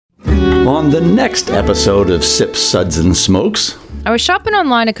On the next episode of Sips, Suds, and Smokes. I was shopping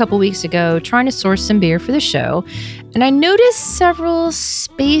online a couple weeks ago trying to source some beer for the show, and I noticed several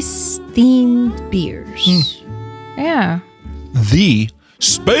space-themed beers. Yeah. The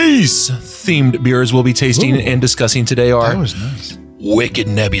space-themed beers we'll be tasting and discussing today are... That was nice. Wicked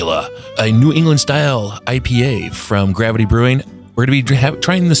Nebula, a New England-style IPA from Gravity Brewing. We're going to be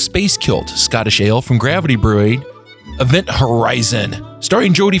trying the Space Kilt Scottish Ale from Gravity Brewing. Event Horizon,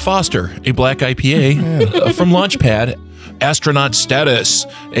 starring Jodie Foster, a black IPA from Launchpad. Astronaut Status,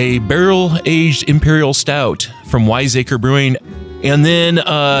 a barrel-aged Imperial Stout from Wiseacre Brewing. And then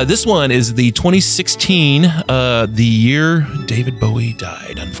this one is the 2016, the year David Bowie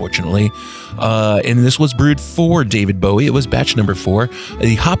died, unfortunately. And this was brewed for David Bowie. It was batch number 4,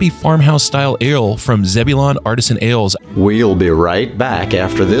 the Hoppy Farmhouse-style ale from Zebulon Artisan Ales. We'll be right back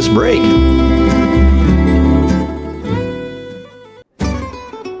after this break.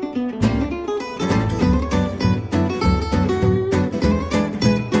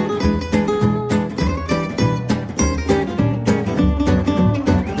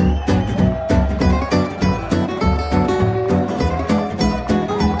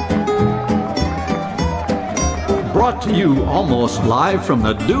 Brought to you almost live from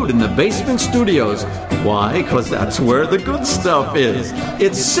the Dude in the Basement Studios. Why? Because that's where the good stuff is.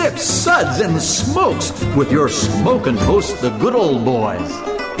 It's Sips, Suds, and Smokes with your smoking hosts, the good old boys.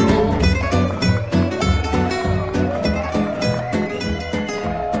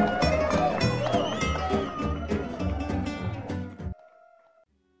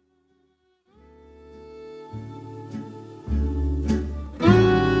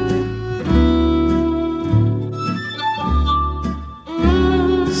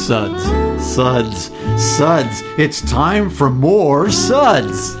 Suds, Suds, Suds. It's time for more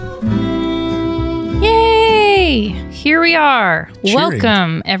Suds. Yay! Here we are. Cheery.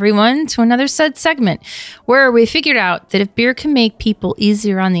 Welcome, everyone, to another Sud segment where we figured out that if beer can make people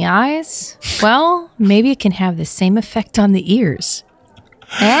easier on the eyes, well, maybe it can have the same effect on the ears.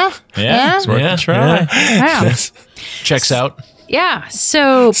 Yeah? It's worth a try. Wow. Checks out. Yeah.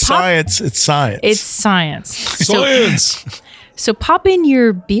 So Science. It's science. It's science. Science! So pop in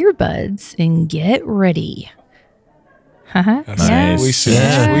your beer buds and get ready. Nice. We see.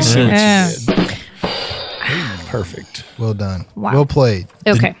 Yeah. We see what Yeah. you did. Perfect. Well done. Wow. Well played.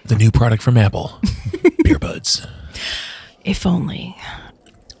 Okay. The new product from Apple. Beer Buds. If only.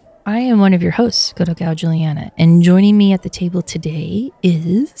 I am one of your hosts, Good Old Gal Juliana, and joining me at the table today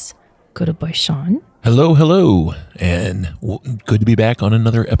is Good Old Boy Sean. Hello, hello. And good to be back on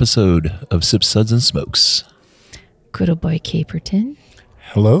another episode of Sips, Suds, and Smokes. Good Old Boy Caperton.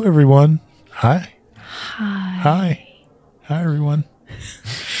 Hello, everyone. Hi. Hi. Hi, everyone.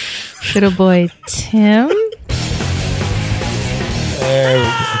 Good Old Boy Tim.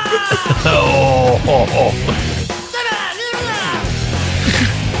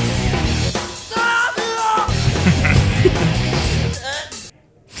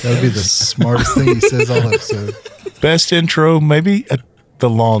 That would be the smartest thing he says all episode. Best intro, maybe the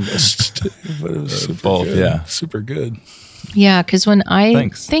longest. But it was super Both, good. yeah. Super good. Yeah, because when I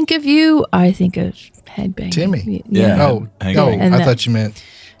Thanks. think of you, I think of headbanging. Timmy. Yeah. Oh, Hang no. on. And I that- thought you meant,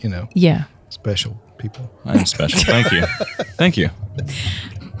 Yeah. special people. I'm special. Thank you. Thank you.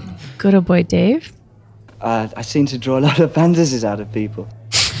 Good Old Boy Dave. I seem to draw a lot of fantasies out of people.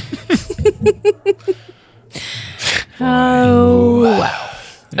 Oh, wow.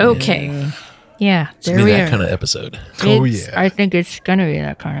 Okay. Yeah, It's there gonna be we that are. kind of episode. Oh, It's- yeah. I think it's going to be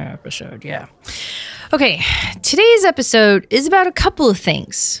that kind of episode, yeah. Okay, today's episode is about a couple of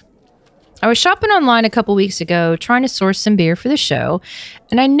things. I was shopping online a couple weeks ago trying to source some beer for the show,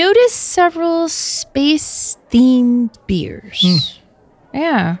 and I noticed several space-themed beers.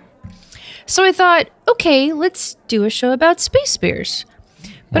 Yeah. So I thought, okay, let's do a show about space beers.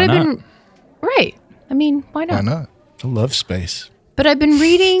 But Why I've not? been... Right. I mean, why not? Why not? I love space. But I've been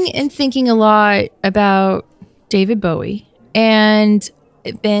reading and thinking a lot about David Bowie and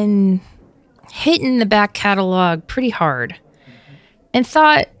been hitting the back catalog pretty hard and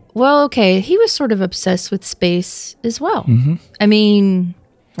thought, well, okay, he was sort of obsessed with space as well. I mean,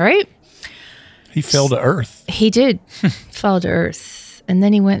 right? He fell to Earth. He did fall to Earth and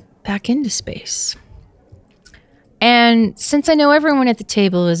then he went back into space. And since I know everyone at the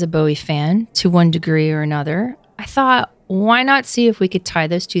table is a Bowie fan to one degree or another, I thought, why not see if we could tie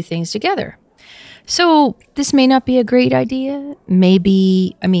those two things together? So this may not be a great idea.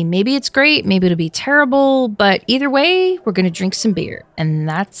 Maybe it's great. Maybe it'll be terrible. But either way, we're going to drink some beer. And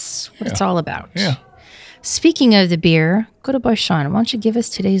that's what it's all about. Yeah. Speaking of the beer, go to Boy Sean. Why don't you give us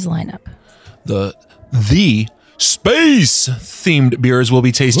today's lineup? The space-themed beers we'll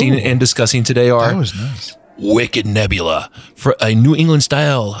be tasting and discussing today are That was nice. Wicked Nebula, for a New England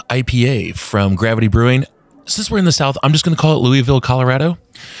style IPA from Gravity Brewing. Since we're in the South, I'm just going to call it Louisville, Colorado.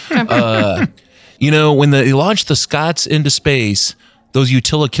 When they launched the Scots into space, those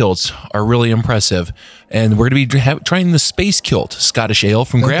Utilakilts are really impressive. And we're going to be trying the Space Kilt Scottish Ale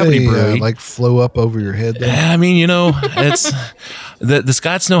from Gravity Brewing. Like flow up over your head there? I mean, it's the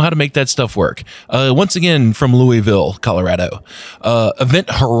Scots know how to make that stuff work. Once again, from Louisville, Colorado, Event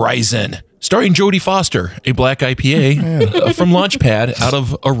Horizon, starring Jodie Foster, a black IPA from Launchpad out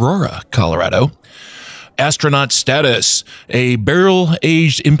of Aurora, Colorado. Astronaut Status, a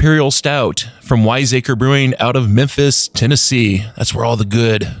barrel-aged imperial stout from Wiseacre Brewing out of Memphis, Tennessee. That's where all the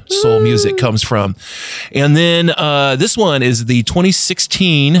good soul music comes from. And then this one is the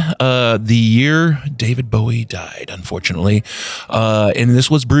 2016, the year David Bowie died, unfortunately. And this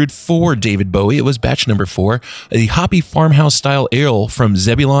was brewed for David Bowie. It was batch number 4, a hoppy farmhouse-style ale from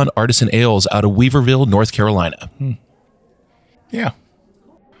Zebulon Artisan Ales out of Weaverville, North Carolina. Yeah.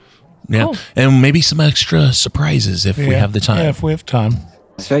 Yeah, Cool. and maybe some extra surprises if we have the time. Yeah, if we have time.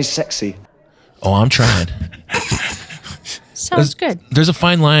 It's very sexy. Oh, I'm trying. Sounds good. There's a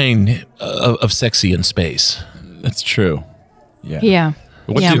fine line of sexy in space. That's true. Yeah. Yeah.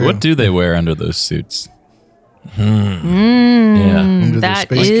 What do they wear under those suits? Yeah, Under the That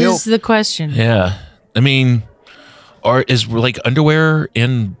space is kilt? the question. yeah. I mean, is like underwear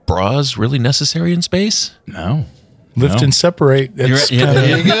and bras really necessary in space? No. Lift and separate. It's You're right, kinda-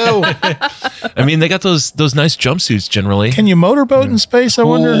 There you go. I mean, they got those nice jumpsuits generally. Can you motorboat in space? I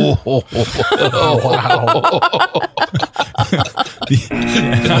wonder.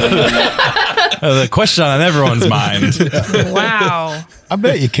 The question on everyone's mind. Wow. I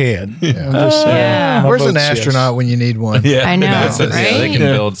bet you can. I'm just saying. Yeah. My Where's an vote's yes. astronaut when you need one? I know, Yeah, they right? can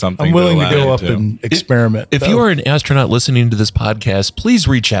build something. I'm willing to allow go you up and experiment. If though. you are an astronaut listening to this podcast, please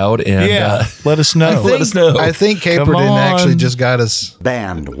reach out and let us know. let us know. I think Caperton on. actually just got us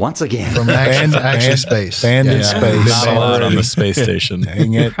Banned once again. from action space. Banned in not space. allowed on the space station.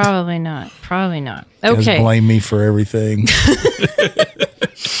 Dang it. Probably not. Probably not. Guys Okay. blame me for everything.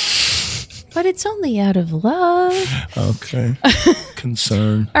 But it's only out of love. Okay.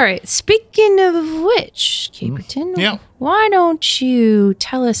 Concern. All right. Speaking of which, Caperton, Yeah. why don't you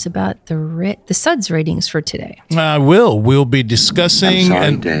tell us about the Suds ratings for today? I will. We'll be discussing. I'm sorry,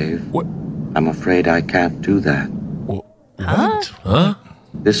 and Dave. What? I'm afraid I can't do that. What? Huh?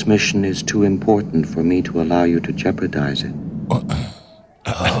 This mission is too important for me to allow you to jeopardize it.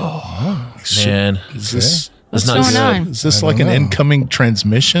 Man, Is this, that's What's not going good. on? is this like an incoming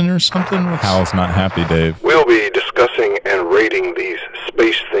transmission or something? Hal's not happy, Dave. We'll be discussing and rating these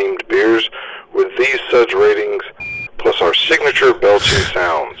space-themed beers with these such ratings, plus our signature belching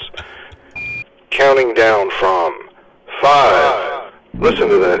sounds. Counting down from 5. Listen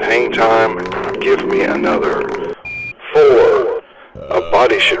to that hang time. Give me another. 4. A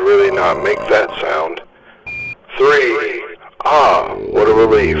body should really not make that sound. 3. Ah, what a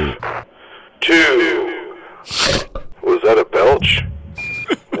relief. 2. Was that a belch?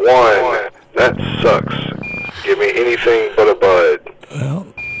 1. That sucks. Give me anything but a bud. Well,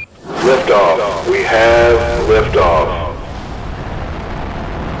 Lift off. We have lift off.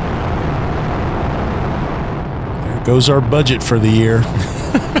 there goes our budget for the year.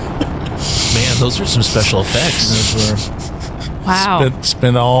 Man, those are some special effects. Wow.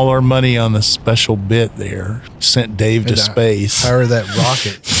 Spent all our money on the special bit there. Sent Dave to space. Power that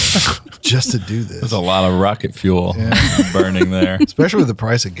rocket just to do There's this. a lot of rocket fuel burning there. Especially with the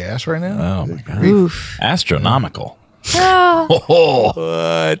price of gas right now. Oh my god. Oof. Astronomical. Oh,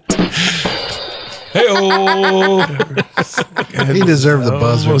 What? Hey-oh. He deserved the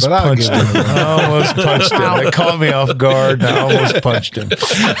buzzer, Almost but I'll punched give him. him. I almost punched him. It caught me off guard. And I almost punched him.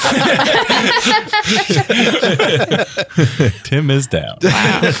 Tim is down.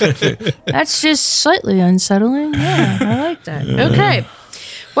 that's just slightly unsettling. Yeah, I like that. Okay.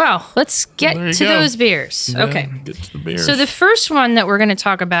 Well, let's get There you to go. those beers. Okay. Get to the beers. So the first one that we're going to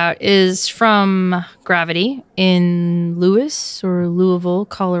talk about is from Gravity in Louisville,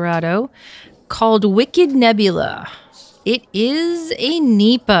 Colorado, called Wicked Nebula. It is a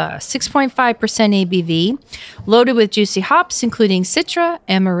NEPA, 6.5% ABV, loaded with juicy hops, including Citra,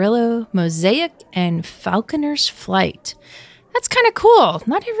 Amarillo, Mosaic, and Falconer's Flight. That's kind of cool.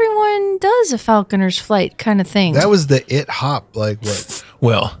 Not everyone does a Falconer's Flight kind of thing. That was the it hop, like what?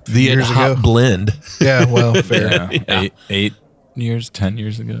 Well, the Years hop ago. blend. Yeah, well, fair. Yeah. 8 years, 10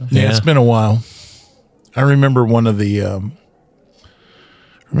 years ago. Yeah, it's been a while. I remember one of the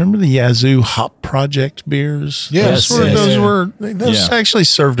Remember the Yazoo Hop Project beers? Yes, Those actually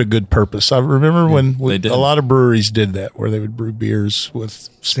served a good purpose. I remember when did. a lot of breweries did that, where they would brew beers with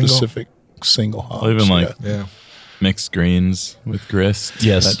specific single hops. Well, even like Yeah. mixed greens with grist.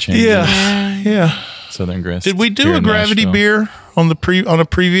 Yes. That changes. yeah. Southern grist. Did we do here a in gravity Nashville. beer on a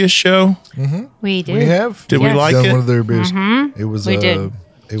previous show? We did. We have. Did we Yes. like done it? one of their beers. It was We did.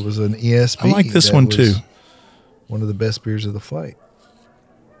 It was an ESB. I like this that one was too. One of the best beers of the flight.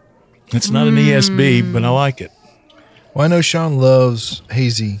 It's not an ESB, but I like it. Well, I know Sean loves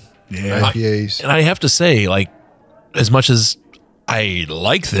hazy IPAs. And I have to say, like, as much as I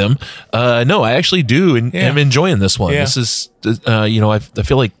like them, no, I actually do, and am enjoying this one. Yeah. This is, I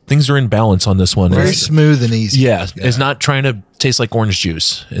feel like things are in balance on this one. Very It's- smooth and easy. Yeah, it's not trying to taste like orange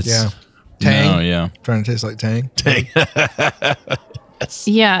juice. It's Yeah. Tang. No, yeah. Trying to taste like Tang.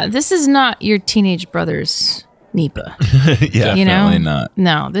 Yeah, this is not your teenage brother's NEPA. yeah, You know? Definitely not.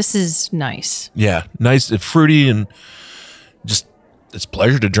 No, this is nice. yeah, nice, fruity, and just it's a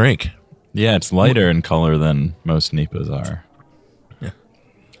pleasure to drink. Yeah, it's lighter in color than most Nipas are.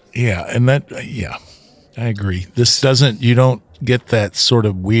 Yeah, and I agree. You don't get that sort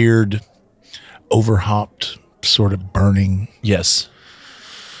of weird, overhopped sort of burning. Yes,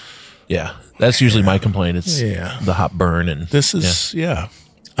 yeah, that's usually my complaint. It's the hop burn, and This is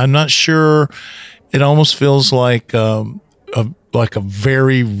I'm not sure. It almost feels like a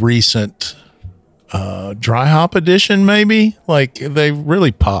very recent dry hop edition, maybe. Like they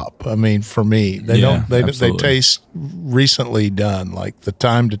really pop. I mean, for me, they Yeah, don't. They absolutely. taste recently done. Like the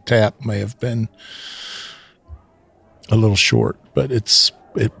time to tap may have been a little short, but it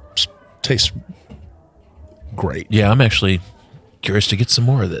tastes great. yeah, I'm actually curious to get some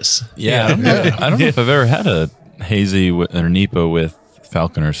more of this. Yeah, I don't know if I've ever had a hazy or Nipa with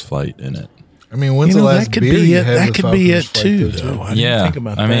Falconer's Flight in it. I mean, when's the last that could beer be you it. had That with could be Falconer's it Flight, too, though, though. I didn't think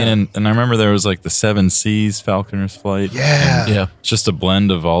about I that. mean, and I remember there was like the 7 Seas Falconer's Flight. Yeah. Yeah, It's just a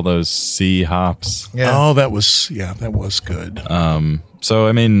blend of all those sea hops. Yeah. Oh, that was good. So,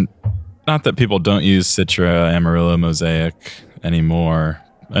 I mean, not that people don't use Citra, Amarillo, Mosaic anymore.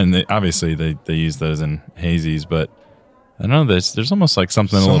 And obviously they use those in hazies, but I don't know, there's almost like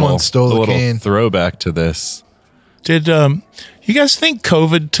something Someone stole the a little can. throwback to this. Did you guys think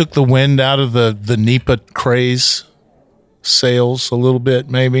COVID took the wind out of the NEPA craze sales a little bit?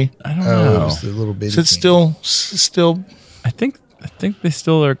 Maybe I don't Oh, it know. was the little bitty is it can. still I think they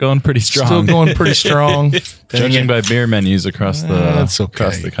still are going pretty strong. still going pretty strong? Judging by beer menus across That's okay.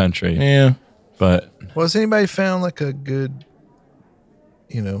 across the country. Yeah, But Well, has anybody found like a good,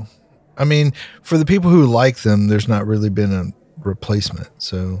 I mean, for the people who like them, there's not really been a replacement.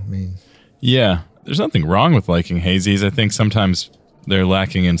 So, I mean, yeah, there's nothing wrong with liking hazies. I think sometimes they're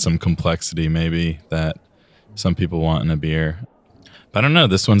lacking in some complexity maybe that some people want in a beer. But I don't know.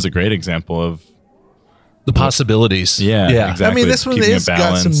 This one's a great example of the possibilities. yeah, exactly. I mean, this one keeping it has got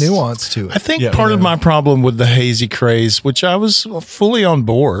some balanced. nuance to it. I think part of my problem with the hazy craze, which I was fully on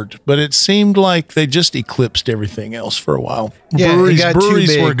board, but it seemed like they just eclipsed everything else for a while. Yeah, it got too breweries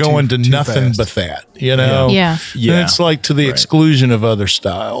big were going too to nothing fast. but that, you know? Yeah. Yeah. And it's like to the exclusion of other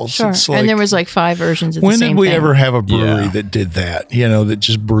styles. Sure. It's like, And there was like 5 versions of the when same did we thing. ever have a brewery Yeah. that did that, that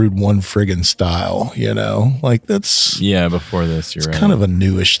just brewed one friggin' style, Like that's Yeah, before this, you're right. kind of a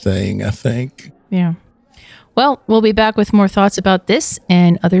newish thing, I think. Yeah. Well, we'll be back with more thoughts about this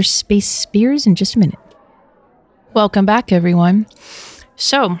and other space beers in just a minute. Welcome back, everyone.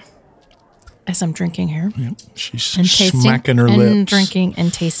 So, as I'm drinking here She's and tasting smacking her and lips. drinking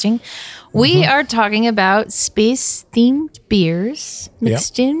and tasting, we are talking about space-themed beers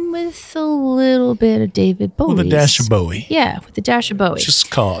mixed in with a little bit of David Bowie. With a dash of Bowie. Yeah, with a dash of Bowie.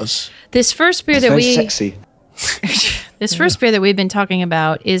 Just cause. This first beer It's that very we sexy. This first beer that we've been talking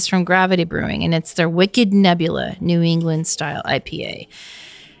about is from Gravity Brewing, and it's their Wicked Nebula New England style IPA.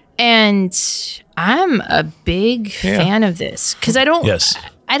 And I'm a big fan of this because I don't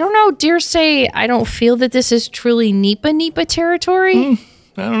know, dare say I don't feel that this is truly NEPA territory.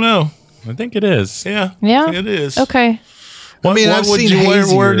 I don't know. I think it is. Yeah. Yeah? It is. Okay. What, I mean, what I've would seen you,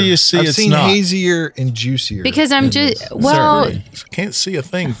 hazier. where do you see I've it's seen not? hazier and juicier. Because I'm in just, this. well, Certainly. Can't see a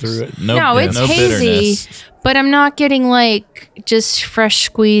thing through it. no, it's no hazy, bitterness. but I'm not getting like just fresh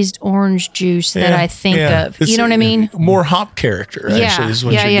squeezed orange juice that I think of. It's You know what I mean? More hop character, Yeah, actually, is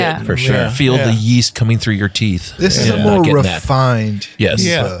what yeah, you're yeah. getting. For sure. Yeah, Feel yeah. the yeast coming through your teeth. This is Yeah. a more Not getting that. refined. Yes.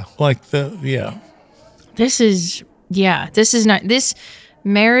 Yeah, This is not, this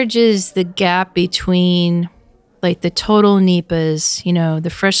marriages the gap between like the total NEPAs, the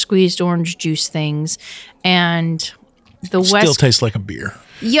fresh squeezed orange juice things, and the Still West. tastes like a beer.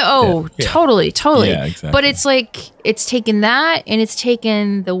 Totally. Yeah, exactly. But it's like it's taken that and it's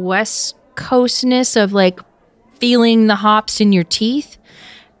taken the West Coastness of like feeling the hops in your teeth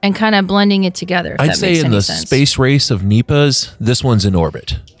and kind of blending it together. If I'd that say makes in any the sense. space race of Nipas, this one's in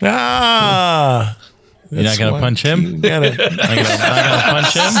orbit. You're not going to punch him? You gotta, Not gonna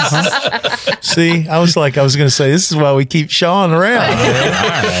punch him? Huh? see, I was going to say, this is why we keep Sean around. All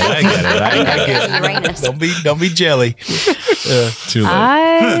right, I get it. I get it. Uranus. Don't be jelly. Too late.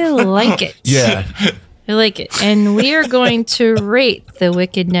 I like it. Yeah. I like it. And we are going to rate the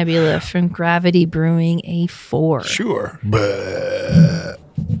Wicked Nebula from Gravity Brewing a 4. Sure.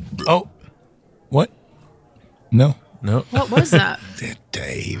 Oh, what? No. No. What was that?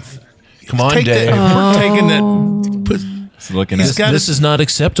 Dave. Come on, Take Dave. We're taking that. He's looking He's at got This is not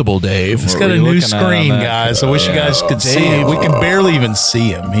acceptable, Dave. He's What got were a you new looking at on screen, that? guys. I wish you guys could see him. We can barely even see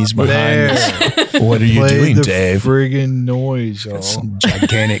him. He's behind us. What are you Play doing, the Dave? friggin' noise, y'all. Some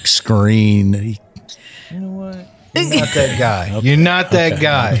gigantic screen. You know what? You're not that guy. You're not that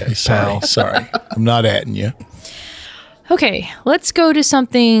guy, Okay, pal. sorry. I'm not atting you. Okay, let's go to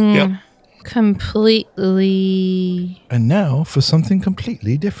something Yep. completely And now for something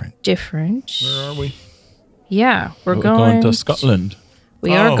completely different. different. Where are we? Yeah, we're We're going to Scotland.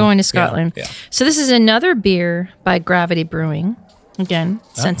 We are Oh, going to yeah, Scotland. yeah. So this is another beer by Gravity Brewing. Again,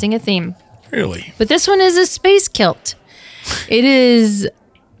 sensing a theme. Really? But this one is a space kilt. It is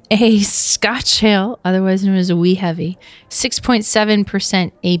a Scotch ale, otherwise known as a wee heavy,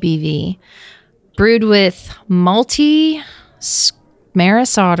 6.7% ABV, brewed with malty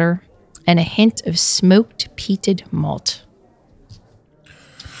Maris Otter and a hint of smoked peated malt.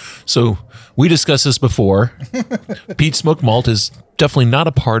 So we discussed this before. Peat smoked malt is definitely not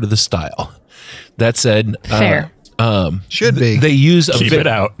a part of the style. That said, Fair. Should be. they use a Keep it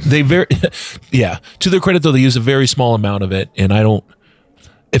out. They very, yeah. To their credit, though, they use a very small amount of it, and I don't.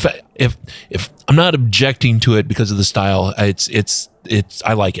 If I'm not objecting to it because of the style, it's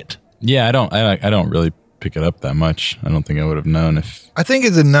I like it. Yeah, I don't really pick it up that much. I don't think I would have known if. I think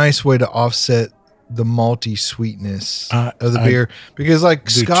it's a nice way to offset the malty sweetness of the beer because, like,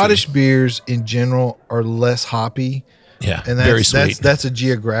 Scottish beers in general are less hoppy. Yeah, And very sweet. that's a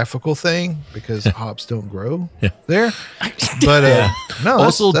geographical thing because hops don't grow there. But no,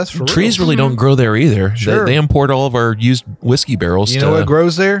 also, that's for trees real. really don't grow there either. Sure. They import all of our used whiskey barrels. You know what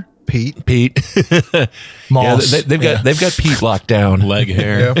grows there? Peat. Peat. Moss. Yeah, they've got peat locked down. Leg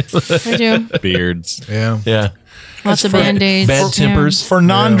hair, Yeah. I do. beards. Yeah. Yeah. Lots of for- Band-Aids. Bad tempers. For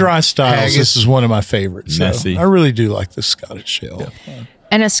non-dry styles, Haggis. this is one of my favorites. So Messy. I really do like the Scottish ale.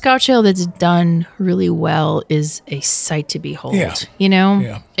 And a Scotch ale that's done really well is a sight to behold. Yeah. You know,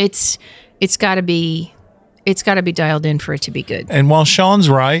 Yeah. it's got to be dialed in for it to be good. And while Sean's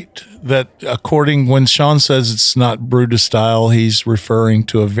right that when Sean says it's not brewed to style, he's referring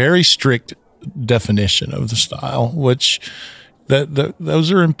to a very strict definition of the style, which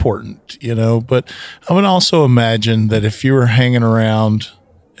those are important, you know. But I would also imagine that if you were hanging around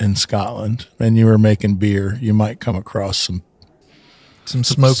in Scotland and you were making beer, you might come across some Some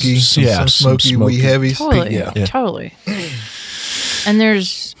smoky, some smoky wee heavies. Totally. Yeah. Totally. And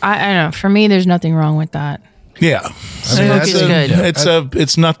there's, I don't know, for me, there's nothing wrong with that. Yeah. Smoky's good.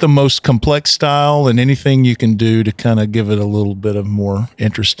 It's not the most complex style, and anything you can do to kind of give it a little bit of more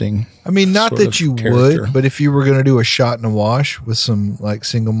interesting. I mean, not sort that of you character. would, but if you were going to do a shot and a wash with some like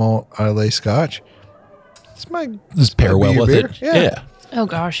single malt Islay Scotch, Just pair well with beer. it. Yeah. Yeah. Oh,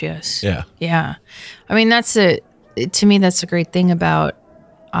 gosh, yes. Yeah. Yeah. I mean, to me, that's the great thing about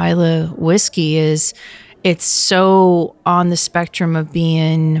Islay whiskey is it's so on the spectrum of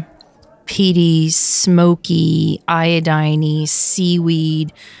being peaty, smoky, iodine-y,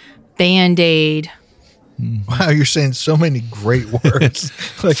 seaweed, Band-Aid. Wow, you're saying so many great words.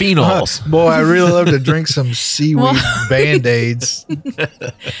 Like, Phenols. boy, I really love to drink some seaweed Band-Aids.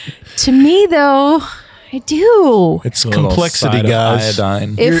 To me, though, I do. It's A little complexity, side of guys.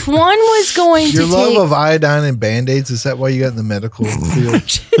 Iodine. If one was going Your to love take of iodine and Band-Aids, is that why you got in the medical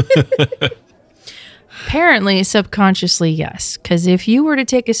field? apparently subconsciously, yes, because if you were to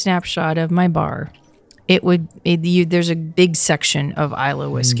take a snapshot of my bar, there's a big section of Islay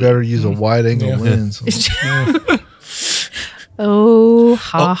You whiskey. better use a wide-angle lens. Oh,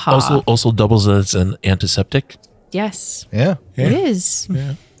 ha ha. Also doubles as an antiseptic. Yes, Yeah. it is.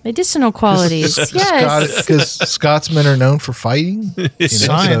 Medicinal qualities. Yes. Because Scotsmen are known for fighting. You know,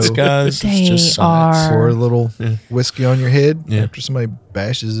 Science, so guys. They It's just science. are. Pour a little whiskey on your head Yeah. after somebody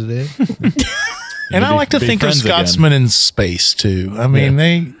bashes it in. And I like to be think of friends again. Scotsmen in space too. I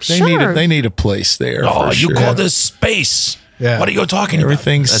mean, Sure. they need a place there. Oh, for you sure. call this space? Yeah. What are you talking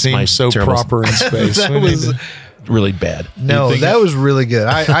Everything about? That's my seems so terrible- proper in space. really bad. No, that was really good.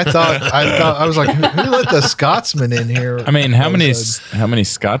 I thought I was like, who let the Scotsman in here? I mean, how many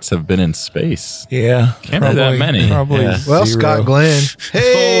Scots have been in space? Yeah, can't be that many. Probably. Yeah. Well, Scott Glenn.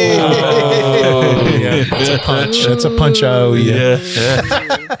 Hey, yeah, that's a punch. That's a punch. Oh yeah,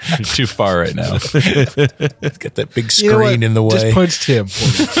 You're too far right now. Got that big screen in the way. Just punched him.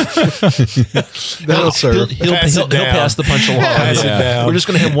 That'll serve. He'll pass the punch along. Pass it down. We're just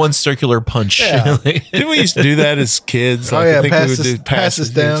going to have one circular punch. Yeah. Didn't we used to do that as kids? Oh, yeah, I think pass we would us- do pass us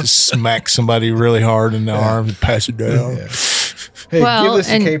down. Just smack somebody really hard in the arm and pass it down. Yeah. Hey, Well, give this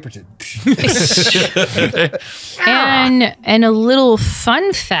and- to Caperton. And a little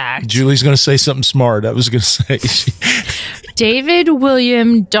fun fact. Julie's going to say something smart. I was going to say. David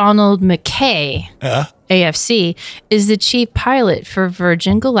William Donald McKay, AFC, is the chief pilot for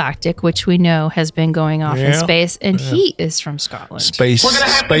Virgin Galactic, which we know has been going off in Yeah. space, and he is from Scotland.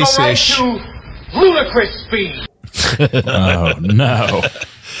 Space-ish. Ludicrous speed. Oh no!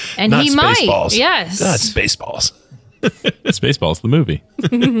 And Not he might. Spaceballs. Yes. Not Spaceballs. Spaceballs, the movie.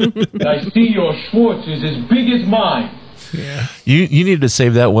 I see your Schwartz is as big as mine. You need to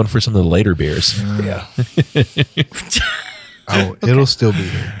save that one for some of the later beers. Yeah. Oh, it'll still be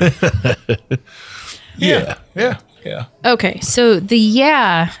here. Yeah. Yeah. Yeah. Okay, so the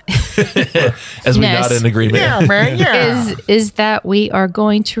As we Ness. nod in agreement. is that we are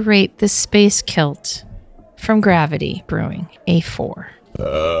going to rate the Space Kilt from Gravity Brewing a 4.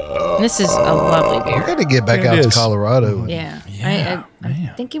 This is a lovely I beer. got to get back It out to is. Colorado. Yeah,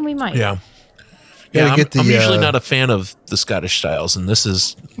 I'm thinking we might. Yeah. Gotta Yeah, get I'm the, usually not a fan of the Scottish styles, and this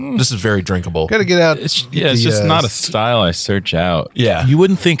is very drinkable. Got to get out. It's get just the, not a style I search out. Yeah. You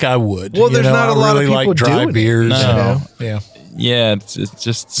wouldn't think I would. Well, there's You know, not a I lot of really people like dry doing it, beers. No. You know? Yeah. Yeah, it's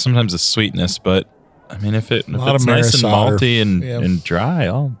just sometimes a sweetness, but I mean, if it's lot of nice and Maris malty and, Yeah. and dry,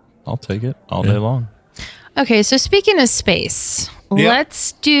 I'll take it all day long. Okay, so speaking of space, Yeah.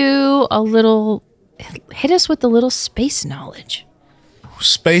 let's do a little. Hit us with a little space knowledge.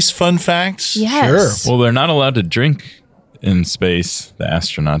 Space fun facts. Yes. Well, they're not allowed to drink in space, the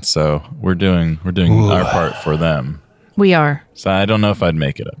astronauts. So we're doing our part for them. We are. So I don't know if I'd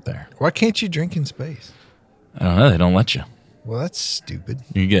make it up there. Why can't you drink in space? I don't know. They don't let you. Well, that's stupid.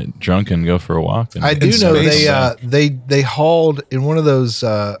 You get drunk and go for a walk. And I do know space. they hauled in one of those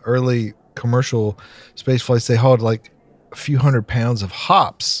early commercial space flights. They hauled like a few 100 pounds of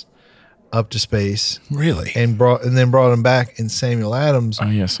hops up to space Really? and then brought them back. And Samuel Adams Oh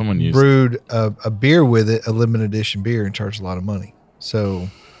yeah, someone used. brewed a beer with it, a limited edition beer, and charged a lot of money. So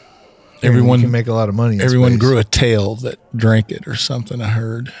Everyone you can make a lot of money. In Everyone space. grew a tail that drank it or something. I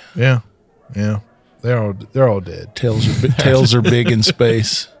heard Yeah. They're all dead. tails are big in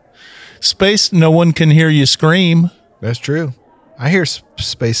space. Space, no one can hear you scream. That's true. I hear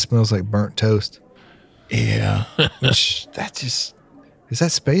space smells like burnt toast. Yeah. Which is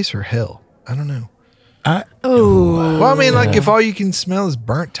that space or hell? I don't know. Oh. Well, I mean, like if all you can smell is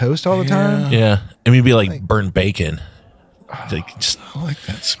burnt toast all the time. Yeah. I mean, it'd be like burnt bacon. Like, just, I like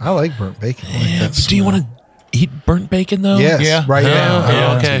that smell. I like burnt bacon. do you want to eat burnt bacon though? Yes, Yeah. right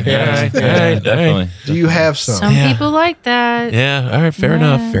now. Oh, okay. Yeah. All right. Yeah. All right. Definitely. Do you have some? Some Yeah. people like that. Yeah. All right. Fair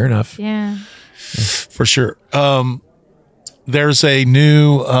enough. Fair enough. Yeah. For sure. There's a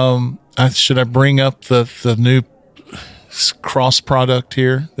new should I bring up the new cross product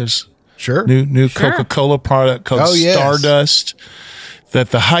here? There's Sure. new Sure. Coca-Cola product called Oh, yes. Stardust that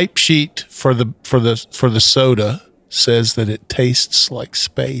the hype sheet for the soda says that it tastes like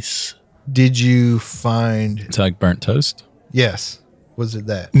space. Did you find? It's like burnt toast. Yes. Was it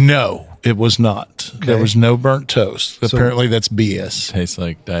that? No, it was not. There Okay. was no burnt toast. So- Apparently that's BS. Tastes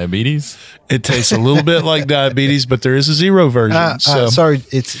like diabetes. It tastes a little bit like diabetes, but there is a zero version. Sorry,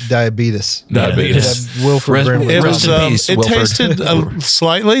 it's diabetes. Diabetes. Wilford Rest- Brimley. It Rest was. in peace, It Wilford. tasted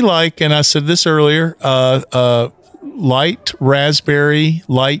slightly like, and I said this earlier, light raspberry,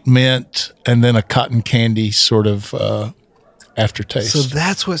 light mint, and then a cotton candy sort of aftertaste. So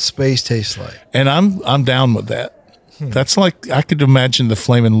that's what space tastes like. And I'm down with that. That's like I could imagine the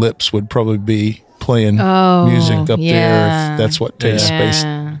Flaming Lips would probably be playing music up yeah. there if that's what taste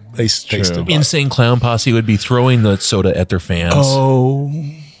Yeah. space tasted like. Insane Clown Posse would be throwing the soda at their fans. Oh,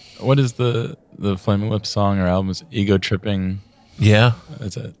 What is the Flaming Lips song or album? Is Ego Tripping? Yeah.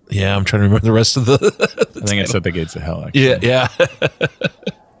 That's it. Yeah. I'm trying to remember the rest of the. I think it's at the Gates of Hell. Actually. Yeah. Yeah.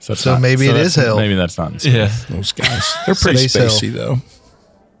 So, it's So maybe it is that's- hell. Maybe that's not in space. Yeah. those guys. They're pretty Space hell. spacey though.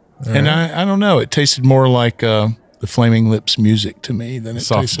 And I don't know. It tasted more like the Flaming Lips music to me than it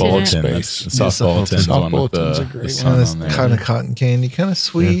Soft tasted bulletin. like That's space. the soft Soft bulletin. bulletin. One with Soft bulletin's the, a great the one. sun And it's on there. kind of cotton candy, kind of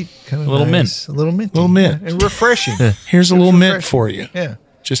sweet, kind of A little nice, a little mint, Little mint. and refreshing. Here's a little mint refreshing. for you, Yeah,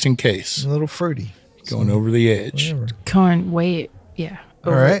 just in case. a little fruity. Going over the edge. Going way, yeah.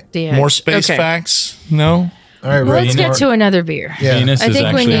 All right. the edge. More space Okay. facts? No? All right, Well, let's Ray. get to another beer. Yeah. Venus I is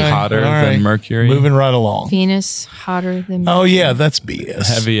think we actually need- hotter All right. than Mercury. Moving right along. Venus hotter than. Oh yeah, that's BS.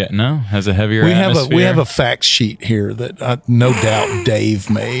 Heavy? No, has a heavier We have atmosphere. we have a fact sheet here that no doubt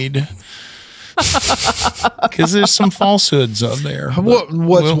Dave made. Because there's some falsehoods on there. What's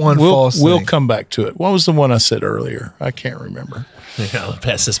one we'll, false We'll thing? come back to it. What was the one I said earlier? I can't remember. I'll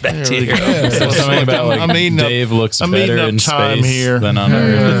pass this back to we you. go. So something about like I'm eating up- Dave looks I'm better eating up in time space here. than on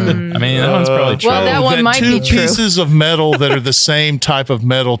Earth. I mean, that one's probably true. Well, that one might two be true. pieces of metal that are the same type of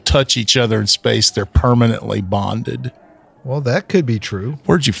metal touch each other in space. They're permanently bonded. Well, that could be true.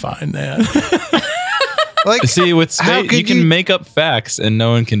 Where'd you find that? Like, See, with how space, could you can make up facts and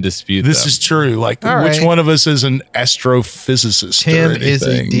no one can dispute This them. is true. Like, All which right. one of us is an astrophysicist? Tim or is a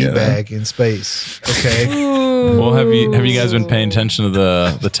anything, you know? D-bag in space. Okay. Well, have you guys been paying attention to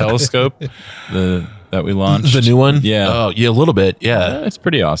the telescope that we launched? The new one? Yeah. Oh, yeah, a little bit. Yeah. It's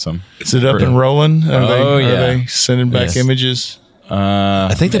pretty awesome. Is it up and rolling? Oh, Are yeah. they sending back Yes. images?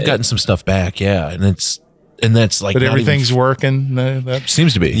 I think they've gotten some stuff back. Yeah. And that's like, But not everything's even, working. No, that's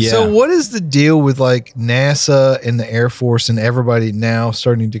seems to be. Yeah. So what is the deal with like NASA and the Air Force and everybody now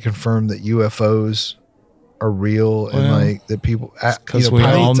starting to confirm that UFOs are real and Well, like that people because we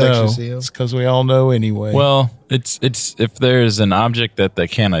all pilots know. actually see 'em? It's because we all know anyway. Well, it's if there's an object that they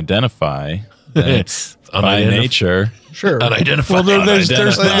can't identify, then it's by nature. Sure. Unidentified. well, there's that.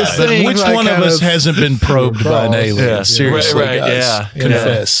 This But thing, which like, one of kind us of hasn't been probed by an crawls. alien? Yeah. Seriously, Right, guys. yeah.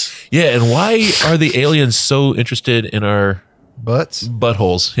 Confess. Yeah. And why are the aliens so interested in our Butts.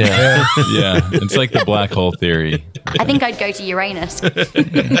 buttholes? Yeah. Yeah, it's like the black hole theory. I think I'd go to Uranus.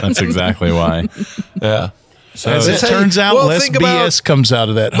 That's exactly why. Yeah. So As it Hey, turns out, well, less think about- BS comes out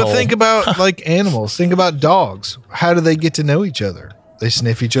of that But hole. think about like animals. Think about dogs. How do they get to know each other? They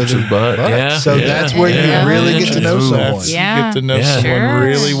sniff each other's butt. butts. Yeah, So yeah. that's where Yeah. you really get to know Ooh, someone. That's- Yeah. You get to know Yeah. someone Sure.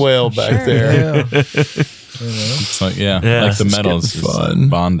 really well back there. Yeah. it's like like the it's metals getting is fun.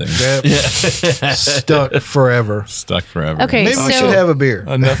 bonding, Stuck forever. stuck forever. Okay, Maybe we so should have a beer.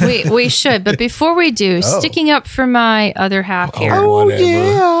 Enough. we should, but before we do, Oh. sticking up for my other half here.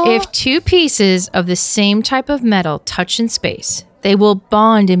 Whatever. If two pieces of the same type of metal touch in space, they will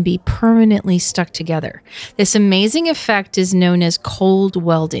bond and be permanently stuck together. This amazing effect is known as cold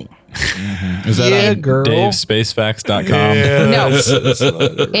welding. Is that Yeah, on girl. DaveSpaceFacts.com? No.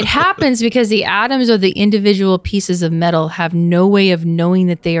 It happens because the atoms of the individual pieces of metal have no way of knowing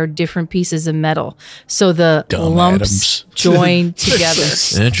that they are different pieces of metal. So the Dumb lumps atoms. join together.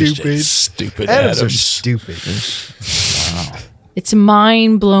 Interesting. Stupid Atoms are atoms. stupid. It's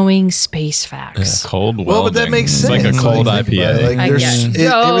mind-blowing space facts. Cold welding. Well, but that makes It's sense. like a cold Like, think about it. IPA. Like, I there's- get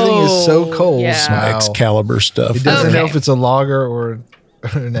it. everything is so cold. Yeah. Some Wow. Excalibur stuff. It doesn't know Okay. if it's a lager or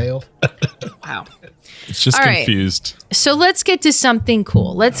a nail. Wow. It's just All right. confused. So let's get to something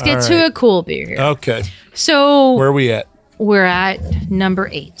cool. Let's get to a cool beer here. Okay. So Where are we at? we're at number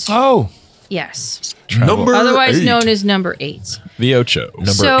 8. Oh, Yes. Number Otherwise 8. known as number 8. The Ocho.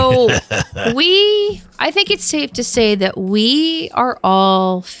 So I think it's safe to say that we are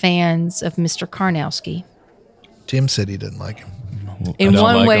all fans of Mr. Karnowski Tim said he didn't like him. in I don't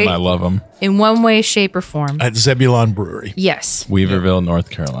one like way, them. I love them. in one way, shape, or form. at Zebulon Brewery. Yes. Weaverville, North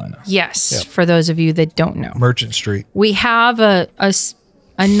Carolina. Yes. For those of you that don't know, Merchant Street. we have a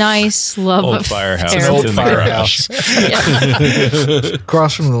nice love Old of firehouse. Air- It's in the garage.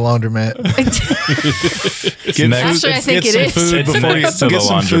 Across from the laundromat. Get next- Actually, I think get it some is. food It's before you next to the get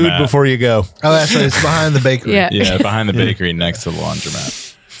some food laundromat. before you go. Oh, that's right. It's behind the bakery. Yeah. Yeah, behind the bakery next to the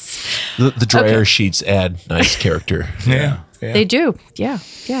laundromat. The dryer sheets add nice character. Yeah. They do. Yeah.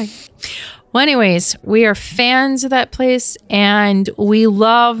 Yeah. Well, anyways, we are fans of that place and we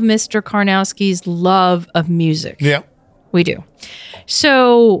love Mr. Karnowski's love of music. Yeah. We do.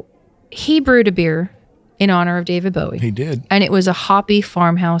 So he brewed a beer in honor of David Bowie. He did. And it was a hoppy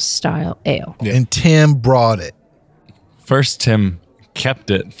farmhouse style ale. And Tim brought it First, Tim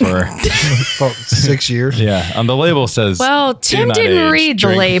kept it for for 6 years. yeah. On the label says. Well, "Do Tim not didn't age. read the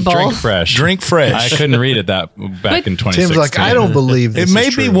Drink- label. Drink fresh. Drink fresh. I couldn't read it back in 2016. Tim's like, I don't believe this It may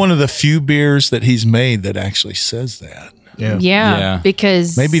is be true. one of the few beers that he's made that actually says that. Yeah. Yeah.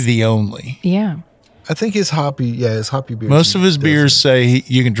 Because Maybe the only. yeah. I think his hoppy beers. Most of his beers say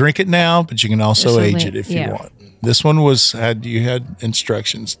you can drink it now, but you can also This age one, it if yeah. you want. This one had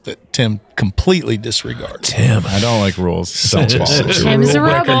instructions that Tim completely disregards. Tim. I don't like rules. Don't follow the Tim's a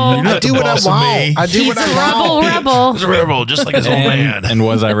rules. rebel. I do what I boss of me. want. I do He's what a I want. rebel. He's a rebel, just like his old man. And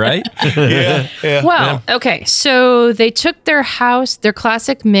was I right? Yeah. Well, okay. So they took their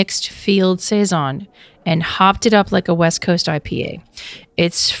classic mixed field saison, and hopped it up like a West Coast IPA.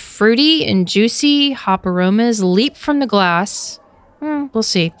 It's fruity and juicy. Hop aromas leap from the glass. We'll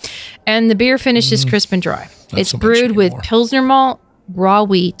see. And the beer finish is crisp and dry. It's brewed with Pilsner malt, raw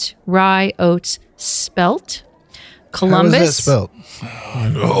wheat, rye, oats, spelt, Columbus. How is that spelled? I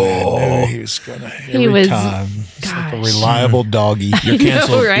knew he was gonna. He was- time. It's like a reliable doggy. You're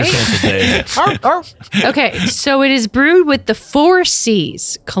canceled. right? You're canceled, Dave. Okay, so it is brewed with the 4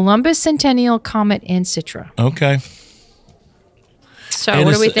 C's: Columbus, Centennial, Comet, and Citra. Okay. So And,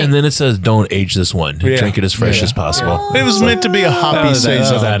 what do we think? and then it says, "Don't age this one. Yeah. Drink it as fresh as possible." It was meant to be a hoppy That was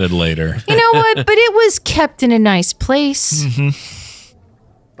saison. added later. You know what? But it was kept in a nice place.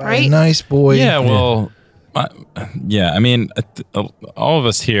 Right? Nice boy. Yeah, well, I mean, all of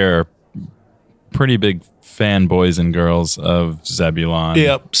us here are pretty big fanboys and girls of Zebulon.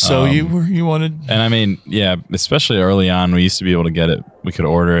 Yep. So you wanted, and I mean, yeah, especially early on, we used to be able to get it. We could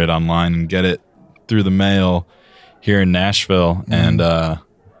order it online and get it through the mail here in Nashville, and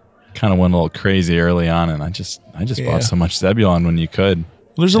kind of went a little crazy early on. And I just bought so much Zebulon when you could.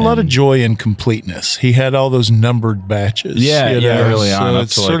 There's a lot of joy in completeness. He had all those numbered batches. Yeah, early on, up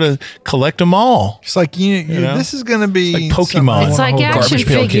It's to sort of collect them all. It's like you know? This is going to be Like Pokemon. It's like action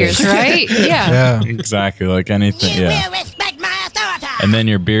figures, right? Yeah. Exactly, like anything. Yeah. And then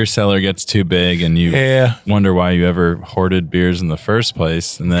your beer cellar gets too big, and you wonder why you ever hoarded beers in the first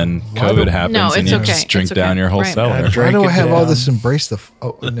place. And then COVID happens, No, and it's you okay. just drink It's okay. down your whole Right. cellar. Why do I have all down. this embrace the?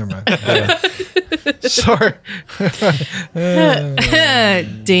 Oh, never mind. Sorry.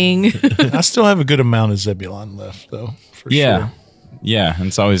 Ding. I still have a good amount of Zebulon left, though. For sure. Yeah, and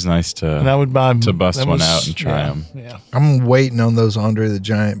it's always nice to And I would buy to bust that one was- out and try them. Yeah. I'm waiting on those Andre the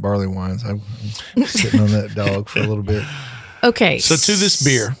Giant barley wines. I'm sitting on that dog for a little bit. Okay. So to this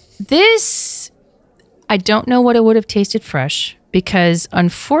beer. This, I don't know what it would have tasted fresh because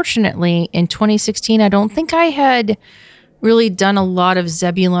unfortunately in 2016, I don't think I had really done a lot of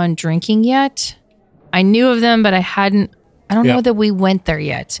Zebulon drinking yet. I knew of them, but I don't know that we went there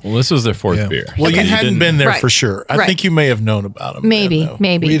yet. Well, this was their fourth beer. Well, you hadn't been there Right. for sure. I Right. think you may have known about them. Maybe.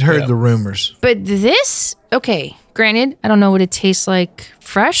 We'd heard the rumors. But this, okay, granted, I don't know what it tastes like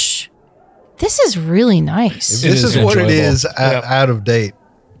fresh. This is really nice. If this is what it enjoyable. is out of date,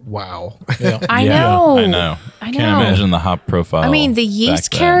 wow. I know. I know. I Can't know. imagine the hop profile. I mean, the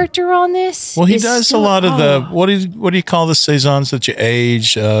yeast back then. character on this. Well, he is does still- a lot of the oh. what do you call the saisons that you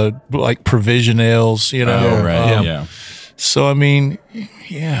age, like provision ales, you know? Oh, right. Yeah. So I mean,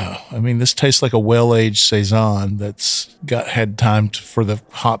 this tastes like a well-aged saison that's had time for the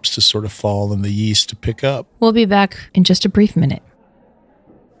hops to sort of fall and the yeast to pick up. We'll be back in just a brief minute.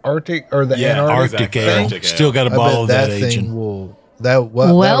 Arctic or the Yeah, Antarctic Arctic ale. Still got a I bottle bet of that that thing aging. will. That will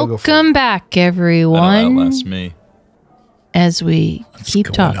go for Welcome back, That'll everyone. outlast me. As we keep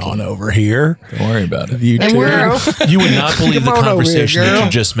Going talking. on over here. Don't worry about it. You And two. we're You would not believe the Come on over here, conversation that girl. you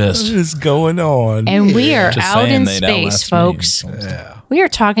just What missed. is going on? and we are Just out saying in they'd space, outlast me. folks. Yeah. We are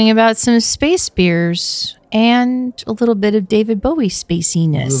talking about some space beers and a little bit of David Bowie A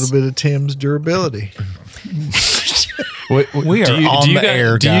spaciness. little bit of Tim's durability. We are on the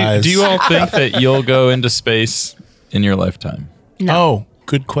air, guys. Do you all think that you'll go into space in your lifetime? No, Oh,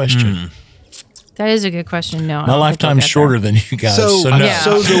 good question. that is a good question. No, I My don't think we'll lifetime's get shorter there. than you guys. So, So, no.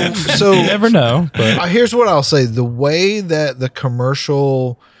 Yeah. so You never know. But here's what I'll say: the way that the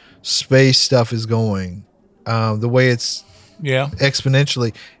commercial space stuff is going, the way it's Yeah.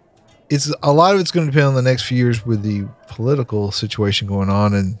 exponentially, it's a lot of it's going to depend on the next few years with the political situation going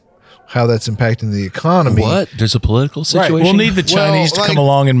on and how that's impacting the economy. What? There's a political situation? We'll need the Chinese to come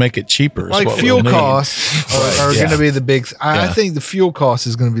along and make it cheaper. is Like what fuel we'll need. costs are Yeah. going to be the big. I Yeah. think the fuel cost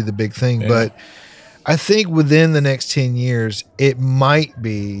is going to be the big thing, but I think within the next 10 years, it might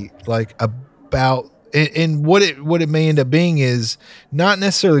be like about. And what it may end up being is not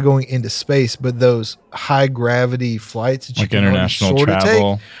necessarily going into space, but those high gravity flights that you Like can international sort of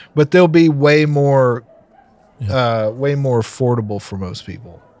travel. take, but they'll be way more affordable for most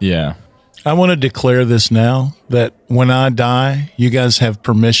people. yeah. I want to declare this now that when I die, you guys have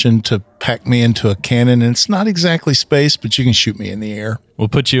permission to pack me into a cannon. And it's not exactly space, but you can shoot me in the air. We'll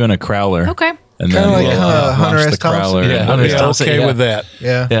put you in a crowler. Okay. And Kinda then like, we'll Hunter launch S. the Thompson. crowler. Yeah, and- Hunter Yeah, S. Thompson, okay yeah. with that.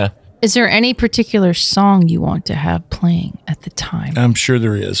 Yeah. Yeah. Is there any particular song you want to have playing at the time? I'm sure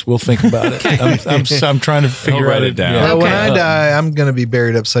there is. We'll think about it. I'm trying to figure write out it down. Yeah. Well, when Okay. I die, I'm going to be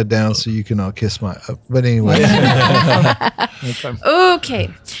buried upside down, so you can all kiss my. But anyway, Okay.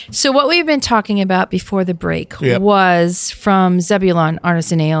 So what we've been talking about before the break Yep. was from Zebulon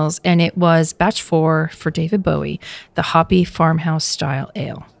Artisan Ales, and it was batch 4 for David Bowie, the Hoppy Farmhouse Style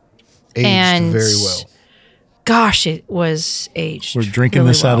Ale. aged And very well. gosh, it was aged. We're drinking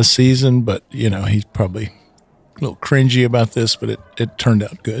really this out well. of season, but he's probably a little cringy about this, but it turned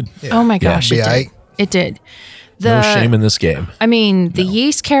out good. Oh my gosh, Be it aight. did. It did. No shame in this game. I mean, the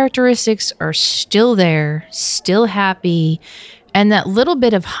yeast characteristics are still there, still happy, and that little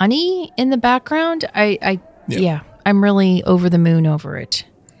bit of honey in the background, I'm really over the moon over it.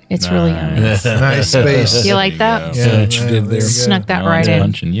 It's really yummy. Nice space. You like that? Yeah, what you did there. Snuck that No right one's in.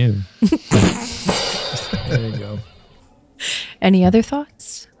 punching you. There you go. Any other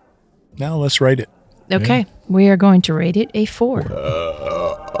thoughts? Now let's rate it. Okay, we are going to rate it a 4.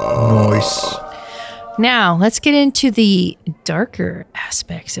 Nice. Now, let's get into the darker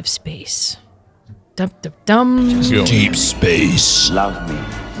aspects of space. Dum dum dum. Deep space. Love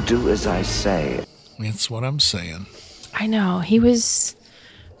me. Do as I say. That's what I'm saying. I know, he was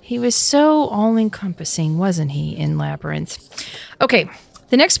so all-encompassing, wasn't he, in Labyrinth? Okay,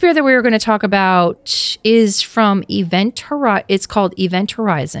 the next beer that we were going to talk about is from it's called Event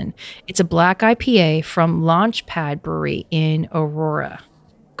Horizon. It's a black IPA from Launchpad Brewery in Aurora,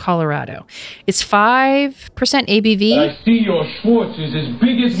 Colorado. It's 5% ABV. I see your Schwartz is as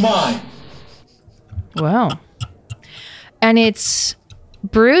big as mine. Wow. And it's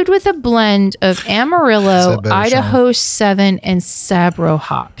brewed with a blend of Amarillo, better, Idaho 7, and Sabro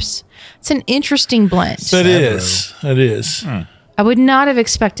hops. It's an interesting blend. It is. It is. I would not have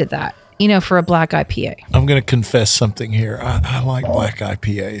expected that, for a black IPA. I'm going to confess something here. I like black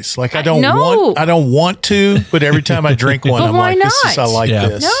IPAs. Like I don't want to, but every time I drink one, But I'm why like, I not? like Yeah.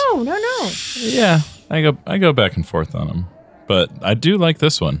 this. No. Yeah, I go back and forth on them, but I do like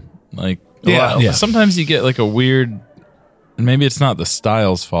this one. Like, Yeah. sometimes you get like a weird, and maybe it's not the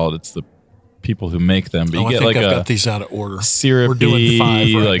style's fault; it's the people who make them. But you I get think like I've a got these out of order. syrupy, We're doing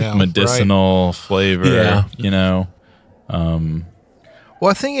 5 right like now, medicinal flavor. Yeah. Well,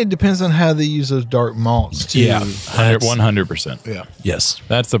 I think it depends on how they use those dark malts too. Yeah. 100%. Yeah. Yes.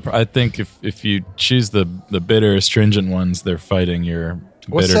 That's I think if you choose the bitter astringent ones, they're fighting your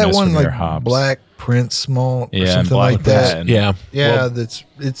What's bitterness that one from like? your hops. Black Prince malt or Yeah, and something Black like that. Patent. Yeah. Yeah, Well- that's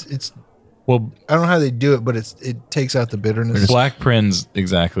it's. Well, I don't know how they do it, but it takes out the bitterness. Black Prinz,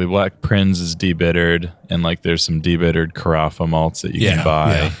 exactly. Black Prinz is debittered, and like there's some debittered Carafa malts that you Yeah, can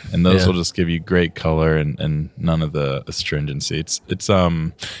buy, yeah, and those yeah. will just give you great color and none of the astringency. It's I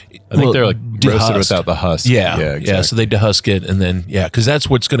think Well, they're like roasted dehusked. without the husk. Yeah. exactly. Yeah. So they dehusk it and then, because that's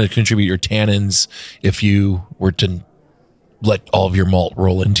what's going to contribute your tannins if you were to let all of your malt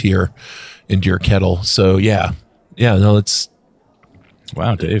roll into your kettle. So yeah. No, it's,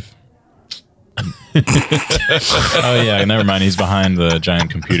 Wow, Dave. Oh yeah, never mind. He's behind the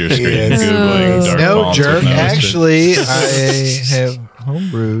giant computer screen googling dark No, malts jerk. with no Actually, I have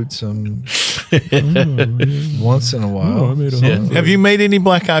homebrewed some once in a while. Have you made any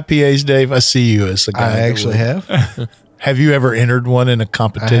black IPAs, Dave? I see you as the guy. I that actually would. have. Have you ever entered one in a I have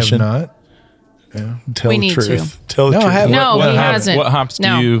competition? not. Tell We the need truth. Tell the No, I truth. haven't. No, he hop- hasn't. What hops do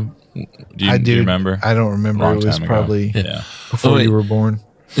No. you I do do. you remember? I don't remember. Long It was time ago. probably Yeah. before Oh, you wait. were born.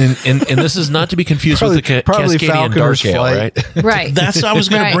 and this is not to be confused with the Probably Cascadian Falconer's Dark Ale, Flight. right? Right. That's I was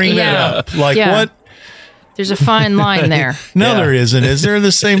going Right, to bring yeah. that up. Like Yeah. what? There's a fine line there. No, there isn't. Is there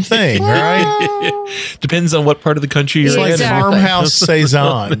the same thing? Right? Depends on what part of the country you're It's like Exactly. farmhouse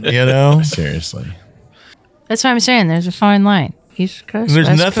saison. You know, Seriously. That's what I'm saying. There's a fine line. East Coast, there's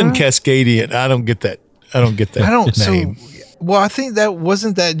West nothing Coast. Cascadian. I don't get that. I don't get that I don't. name. Well, I think that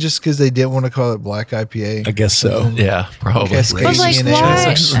wasn't that just because they didn't want to call it black IPA. I guess so. Yeah, probably. Cascadian But like, Ale.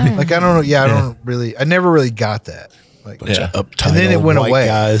 why? Like I don't know. Yeah, I don't really. I never really got that. Like Yeah. Uptight And then it old went white away.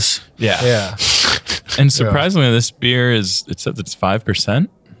 guys. Yeah. yeah. And surprisingly, this beer it says it's 5%.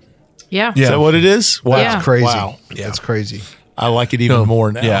 Yeah. Is that what it is? Wow. Yeah. It's crazy. Wow. That's crazy. I like it even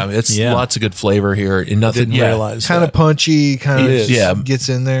more now. Yeah, it's Yeah. lots of good flavor here. And nothing. Didn't realize Kind of that. punchy. Kind It of is. Yeah. gets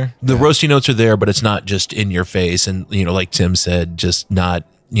in there. The roasty notes are there, but it's not just in your face. And, like Tim said, just not,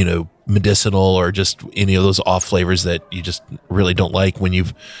 medicinal or just any of those off flavors that you just really don't like when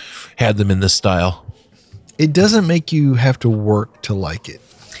you've had them in this style. It doesn't make you have to work to like it.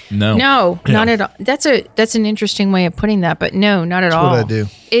 No. No, not at all. That's an interesting way of putting that, but no, not at That's all. what I do.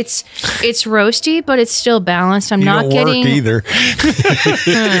 It's roasty, but it's still balanced. I'm You not don't getting work either.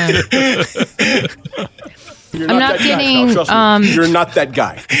 I'm not getting You're not that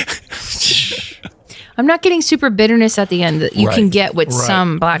guy. I'm not getting super bitterness at the end that you can get with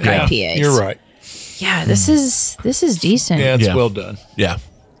some black IPAs. You're right. Yeah, this is decent. Yeah, it's Yeah. well done. Yeah.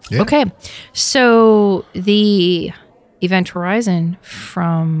 Yeah. Okay. So the Event Horizon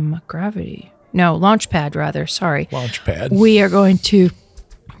from Launchpad rather, sorry. Launchpad. We are going to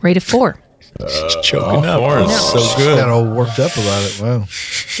rate a 4. Choking up. fours. So good. Got all worked up about it. Wow.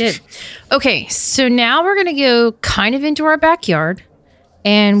 did. Okay, so now we're going to go kind of into our backyard,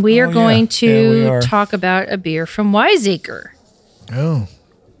 and we are going to talk about a beer from Wiseacre. Oh.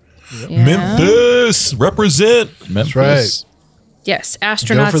 Yeah. Memphis, represent. Memphis. That's right. Yes,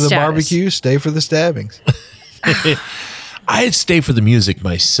 astronaut Go for the status. barbecue, stay for the stabbings. I'd stay for the music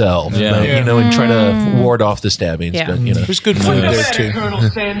myself, Yeah. but, you know, and try to ward off the stabbings. Yeah. But, you know, There's good food there too. Colonel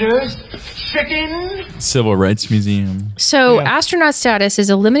Sanders. Chicken. Civil Rights Museum. So, astronaut status is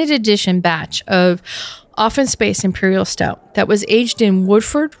a limited edition batch of Off in Space Imperial Stout that was aged in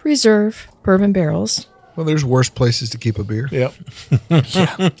Woodford Reserve bourbon barrels. Well, there's worse places to keep a beer. Yep.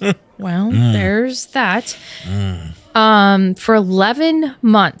 Well, there's that. For 11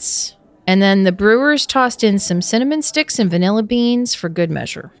 months. And then the brewers tossed in some cinnamon sticks and vanilla beans for good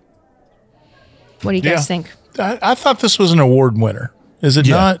measure. What do you guys think? I thought this was an award winner. Is it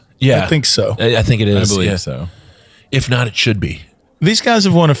not? Yeah. I think so. I think it I is. believe so. If not, it should be. These guys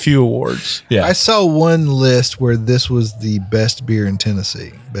have won a few awards. Yeah. I saw one list where this was the best beer in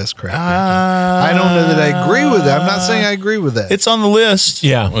Tennessee, best craft beer. I don't know that I agree with that. I'm not saying I agree with that. It's on the list.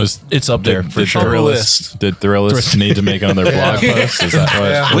 Yeah, it's up there for sure. Thrillist. Did Thrillist need to make another blog post? Is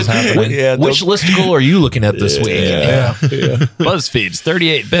that what was happening? Yeah, Which listicle are you looking at this week? BuzzFeed's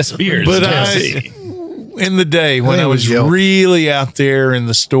 38 best beers But in Tennessee. in the day when think I it was was Yelp. really out there in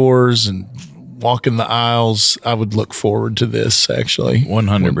the stores and walking the aisles, I would look forward to this actually.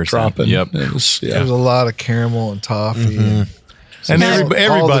 100%. Dropping. Yep. It was, There was a lot of caramel and toffee. And, And all the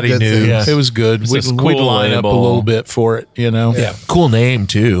everybody good knew things. it was good. It's We'd, this we'd cool line up a label. little bit for it, you know? Yeah, cool name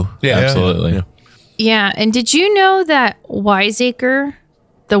too. Yeah. Absolutely. Yeah. Yeah. And did you know that Wiseacre,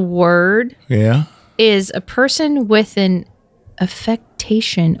 the word, Yeah. is a person with an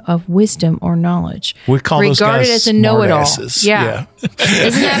affectation of wisdom or knowledge? We call those regarded guys as a know-it-all. smartasses. Yeah.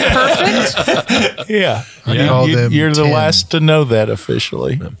 Isn't that perfect? Yeah. I call them You're the 10. last to know that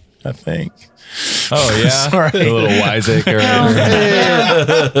officially, I think. Oh, yeah. Sorry. The little Wiseacre.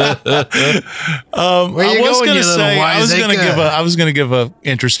 Where you I was going, going you to little say wiseacre? I was going to give a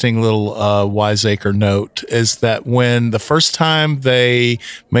interesting little Wiseacre note is that when the first time they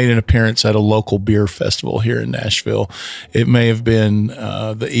made an appearance at a local beer festival here in Nashville, it may have been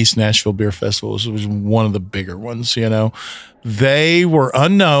the East Nashville Beer Festival. It was one of the bigger ones, you know. They were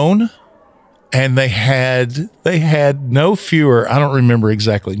unknown. And they had no fewer, I don't remember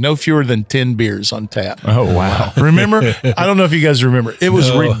exactly, no fewer than 10 beers on tap. Oh, wow. Remember? I don't know if you guys remember. It was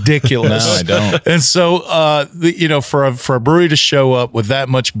ridiculous. No, I don't. And so, for a brewery to show up with that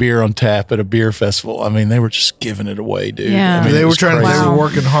much beer on tap at a beer festival, I mean, they were just giving it away, dude. Yeah. I mean, They it were was trying. crazy. They were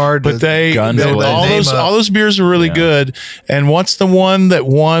working hard, But they Guns all blazing. those beers were really good. And what's the one that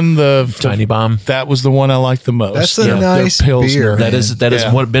won the Tiny Bomb. That was the one I liked the most. That's a The nice Pilsner. beer. That is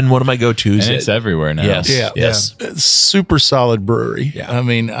Yeah. been one of my go-tos. And it's everywhere now. Yes. Yeah. Yes. It's super solid brewery. Yeah. I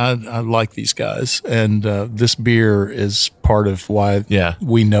mean, I like these guys, and this beer is part of why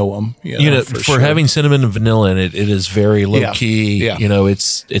we know them. You know, for sure. having cinnamon and vanilla in it, it is very low Yeah. key. Yeah. You know,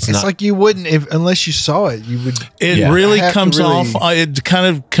 it's It's not like you wouldn't unless you saw it. You would. It really have to comes really- off. It kind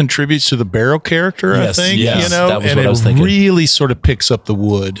of contributes to the barrel character, Yes, I think. yes, you know, that was and what it I was thinking. really sort of picks up the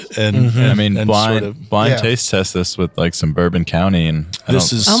wood. And, I mean, and blind sort of, blind yeah. taste test this with like some Bourbon County, and I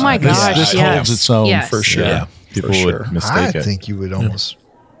this don't- is Oh my gosh, This yes. holds its own Yes. for sure. Yeah. People For would sure. I mistake it. think you would almost.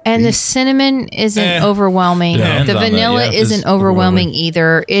 And the cinnamon isn't overwhelming. Depends The on that, vanilla yeah. isn't It's overwhelming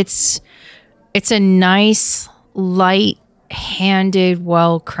either. It's a nice, light-handed,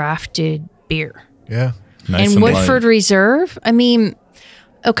 well-crafted beer. Yeah. Nice and light. Woodford Reserve, I mean,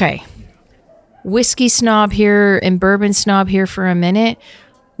 okay, whiskey snob here and bourbon snob here for a minute.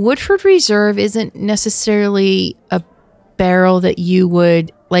 Woodford Reserve isn't necessarily a barrel that you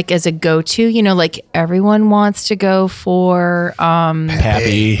would like as a go-to. You know, like everyone wants to go for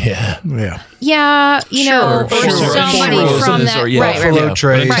Pappy. Yeah. yeah, you know, or somebody from that right, Buffalo right.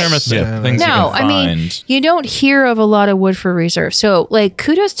 Trace. Right. Thermos, Yeah. things No, you can I mean, find. you don't hear of a lot of Woodford Reserve. So, like,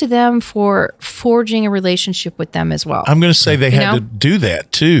 kudos to them for forging a relationship with them as well. I'm going to say they You had know? to do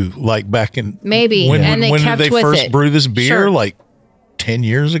that too. Like back in Maybe, and they when kept did they with first it. brew this beer? Sure. Like 10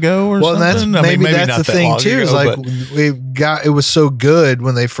 years ago or Well, something. that's I mean, maybe that's not the that thing long too. Is ago, like but- it was so good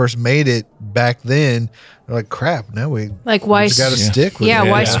when they first made it back then. They're like, crap. Now we Like, why got to stick with yeah, it.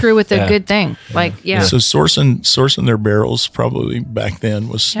 why screw with a Yeah. good thing? Like, yeah. So sourcing their barrels probably back then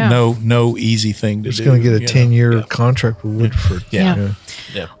was Yeah. no easy thing to Just do. going to get a you know? 10-year contract with Woodford. Yeah.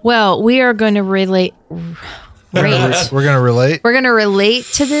 Well, we are going to rate. We're going to relate. We're going to relate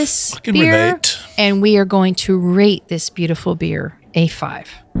to this can beer, relate. and we are going to rate this beautiful beer a 5.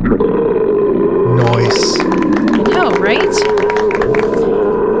 Nice. No, right?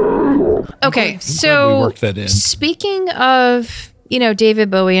 Okay, we so worked that in. speaking of David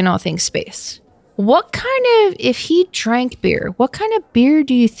Bowie and all things space. What kind of, if he drank beer, what kind of beer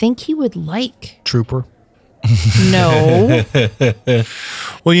do you think he would like? Trooper. No.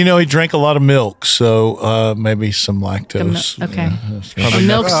 Well, he drank a lot of milk, so maybe some lactose. Okay. Probably A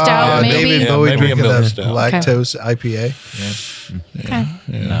milk stout, maybe? David Bowie maybe a drinking milk a stout. lactose IPA. Okay.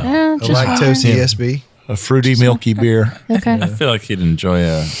 A Just lactose wondering. ESB. A fruity, milky beer. Okay. I feel like he'd enjoy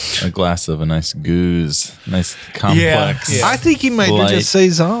a glass of a nice goose, nice complex. Yeah. I think he might Light. just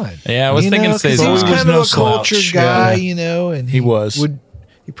Saison. Yeah, I was thinking 'cause He was Saison. kind of No a cultured slouch. guy, Yeah. and He was.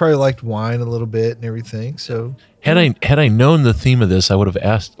 He probably liked wine a little bit and everything. So Had I known the theme of this, I would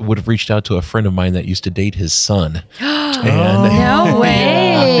have reached out to a friend of mine that used to date his son. No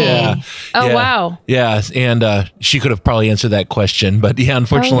way. Yeah. Oh, Yeah. wow. Yeah, and she could have probably answered that question, but yeah,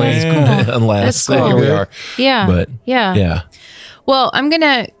 unfortunately, that's cool. unless That's cool. here we are. Yeah. But yeah. yeah, Well, I'm going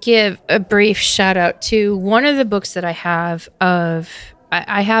to give a brief shout out to one of the books that I have of.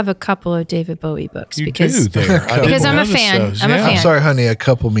 I have a couple of David Bowie books because I didn't I'm a notice fan. those. I'm a Yeah. fan. I'm sorry, honey. A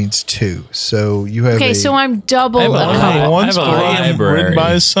couple means two. So you have Okay, so I'm double I have a a lot. couple. One's I have a library. written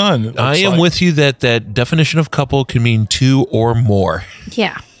by his son. it I looks am like. with you that definition of couple can mean two or more.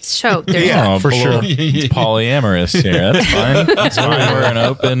 Yeah. So there's Yeah, Oh, for sure. Polyamorous here. That's fine. That's fine. We're an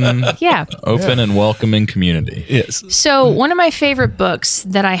open and welcoming community. Yes. So one of my favorite books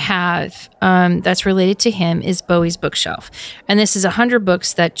that I have that's related to him is Bowie's Bookshelf, and this is 100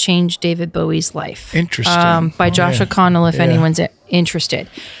 books that changed David Bowie's life. Interesting. By Josh yeah. O'Connell, if Yeah. anyone's interested.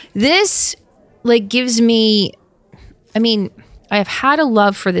 This gives me. I mean, I have had a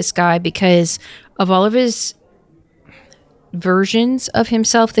love for this guy because of all of his versions of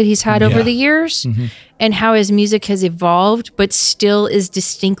himself that he's had over Yeah. the years and how his music has evolved but still is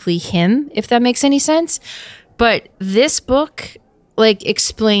distinctly him, if that makes any sense. But this book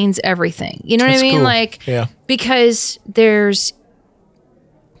explains everything. You know what That's I mean? cool. Yeah. Because there's,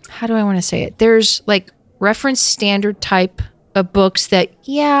 how do I want to say it? There's reference standard type of books that,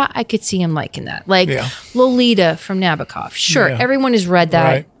 I could see him liking that. Yeah. Lolita from Nabokov. Sure, Yeah. everyone has read that,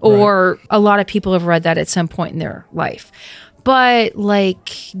 Right, or a lot of people have read that at some point in their life. But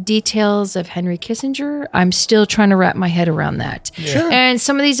details of Henry Kissinger, I'm still trying to wrap my head around that. Sure. And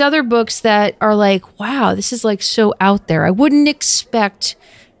some of these other books that are wow, this is so out there. I wouldn't expect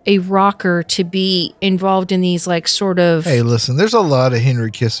a rocker to be involved in these sort of. Hey, listen, there's a lot of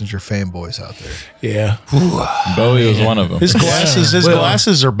Henry Kissinger fanboys out there. Yeah. Bowie was one of them. His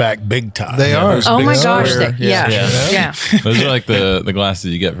glasses are back big time. They are. Those Oh big my gosh! square- Yeah. Those are like the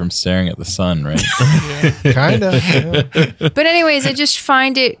glasses you get from staring at the sun, right? Kind of. Yeah. But anyways, I just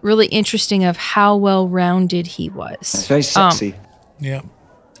find it really interesting of how well rounded he was. It's very sexy. Yeah.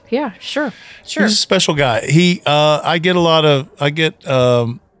 Yeah, sure. He's a special guy.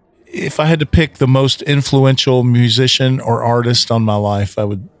 If I had to pick the most influential musician or artist on my life,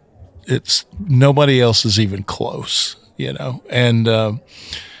 it's nobody else is even close, and a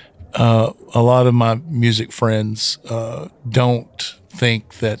lot of my music friends don't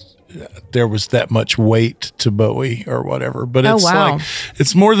think that there was that much weight to Bowie or whatever, but Oh, it's wow.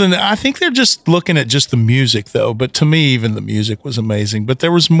 it's more than I think they're just looking at just the music though. But to me, even the music was amazing. But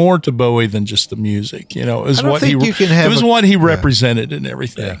there was more to Bowie than just the music. It was I don't what he think you can have it was a- what he represented and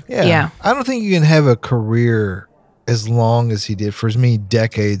everything. Yeah. I don't think you can have a career as long as he did, for as many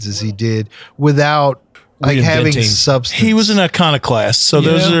decades as he did, without having Reinventing. substance. He was an iconoclast, so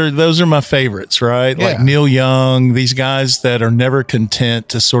those are my favorites, right? Like Yeah. Neil Young, these guys that are never content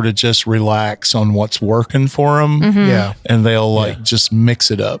to sort of just relax on what's working for them. Yeah. And they'll just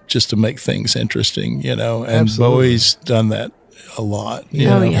mix it up just to make things interesting, And Absolutely. Bowie's done that a lot. Oh,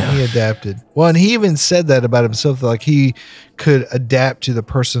 yeah. He adapted. Well, and he even said that about himself, he could adapt to the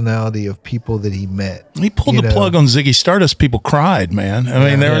personality of people that he met. He pulled the plug on Ziggy Stardust. People cried, man. I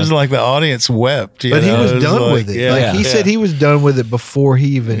mean, there was the audience wept. But he was done with it. Yeah, He said he was done with it before he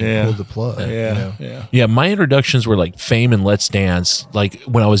even pulled the plug. Yeah. My introductions were Fame and Let's Dance,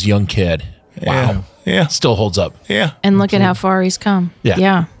 when I was a young kid. Wow. Yeah. Still holds up. Yeah. And look at how far he's come. Yeah.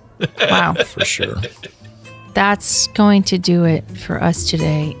 Yeah. Wow. For sure. That's going to do it for us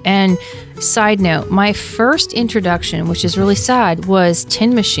today. And side note, my first introduction, which is really sad, was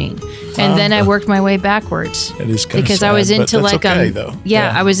Tin Machine. And then I worked my way backwards. It is kind because of sad, I was into but that's okay, though.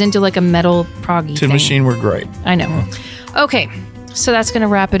 I was into a metal proggy Tin thing. Machine were great. I know. Okay. So that's going to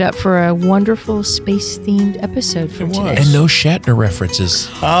wrap it up for a wonderful space-themed episode for today. And no Shatner references.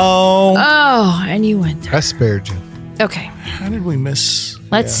 Oh. Oh, and you went there. I spared you. Okay. How did we miss?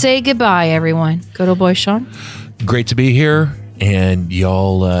 Let's say goodbye, everyone. Good old boy, Sean. Great to be here. And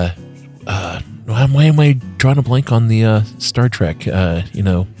y'all, why am I drawing a blank on the Star Trek?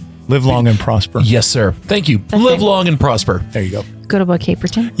 Live long and prosper. Yes, sir. Thank you. Live long and prosper. There you go. Good old boy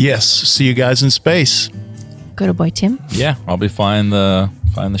Caperton. Yes. See you guys in space. Good old boy Tim. Yeah, I'll be flying the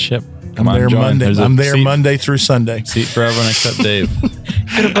ship. I'm there join. Monday. There's a I'm there seat- Monday through Sunday. Seat for everyone except Dave.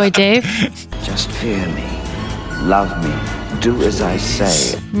 Good old boy Dave. Just fear me. Love me. Do as I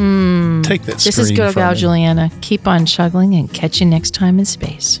say. Take that. This is screen good old from gal me. Juliana. Keep on chuggling and catch you next time in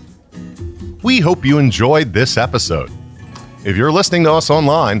space. We hope you enjoyed this episode. If you're listening to us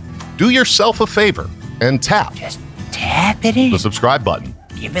online, do yourself a favor and tap Tap it in. the subscribe button.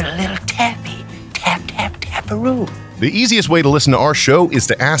 Give it a little tappy. Tap, tap, tap-a-roo. The easiest way to listen to our show is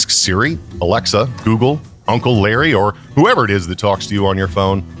to ask Siri, Alexa, Google, Uncle Larry, or whoever it is that talks to you on your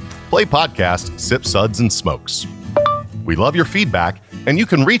phone, play podcast Sip Suds and Smokes. We love your feedback, and you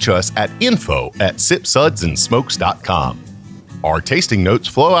can reach us at info@sipsudsandsmokes.com. Our tasting notes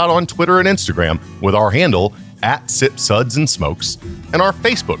flow out on Twitter and Instagram with our handle @SipSudsAndSmokes, and our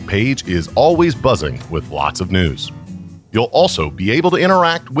Facebook page is always buzzing with lots of news. You'll also be able to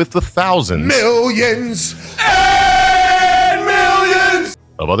interact with the thousands Millions and millions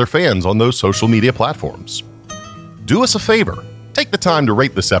of other fans on those social media platforms. Do us a favor. Take the time to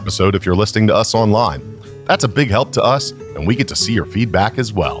rate this episode if you're listening to us online. That's a big help to us, and we get to see your feedback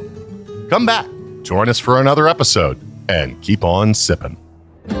as well. Come back, join us for another episode, and keep on sipping.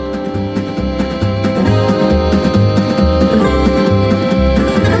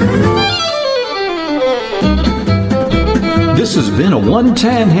 This has been a One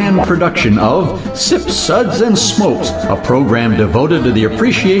Tan Hand production of Sip Suds and Smokes, a program devoted to the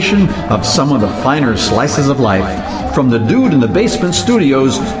appreciation of some of the finer slices of life. From the Dude in the Basement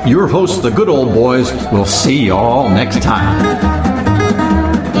Studios, your hosts, the Good Old Boys, will see you all next time.